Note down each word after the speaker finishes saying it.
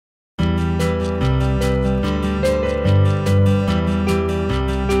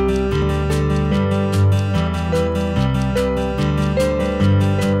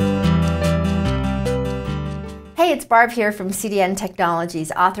Hey, it's Barb here from CDN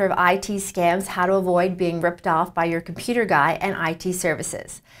Technologies, author of IT Scams, How to Avoid Being Ripped Off by Your Computer Guy and IT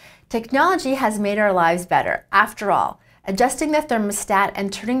Services. Technology has made our lives better. After all, adjusting the thermostat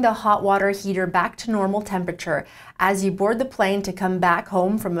and turning the hot water heater back to normal temperature as you board the plane to come back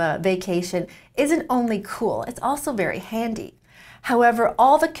home from a vacation isn't only cool, it's also very handy. However,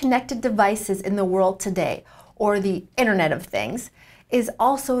 all the connected devices in the world today, or the Internet of Things, is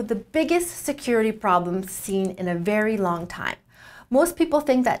also the biggest security problem seen in a very long time. Most people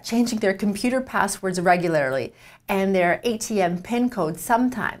think that changing their computer passwords regularly and their ATM PIN codes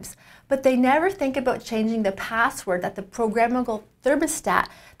sometimes, but they never think about changing the password that the programmable thermostat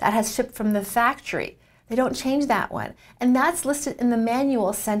that has shipped from the factory. They don't change that one, and that's listed in the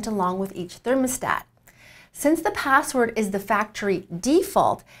manual sent along with each thermostat. Since the password is the factory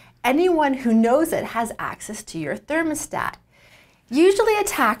default, anyone who knows it has access to your thermostat. Usually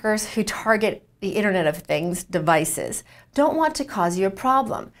attackers who target the Internet of Things devices don't want to cause you a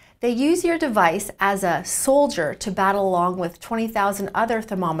problem. They use your device as a soldier to battle along with 20,000 other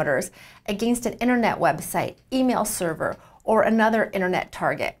thermometers against an internet website, email server, or another internet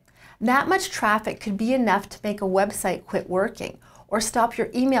target. That much traffic could be enough to make a website quit working or stop your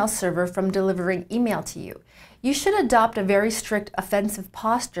email server from delivering email to you. You should adopt a very strict offensive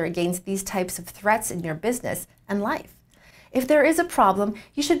posture against these types of threats in your business and life. If there is a problem,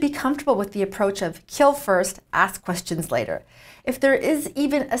 you should be comfortable with the approach of kill first, ask questions later. If there is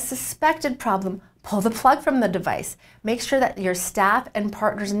even a suspected problem, pull the plug from the device. Make sure that your staff and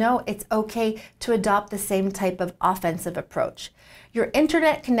partners know it's okay to adopt the same type of offensive approach. Your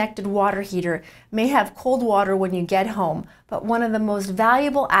internet-connected water heater may have cold water when you get home, but one of the most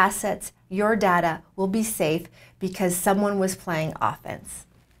valuable assets, your data, will be safe because someone was playing offense.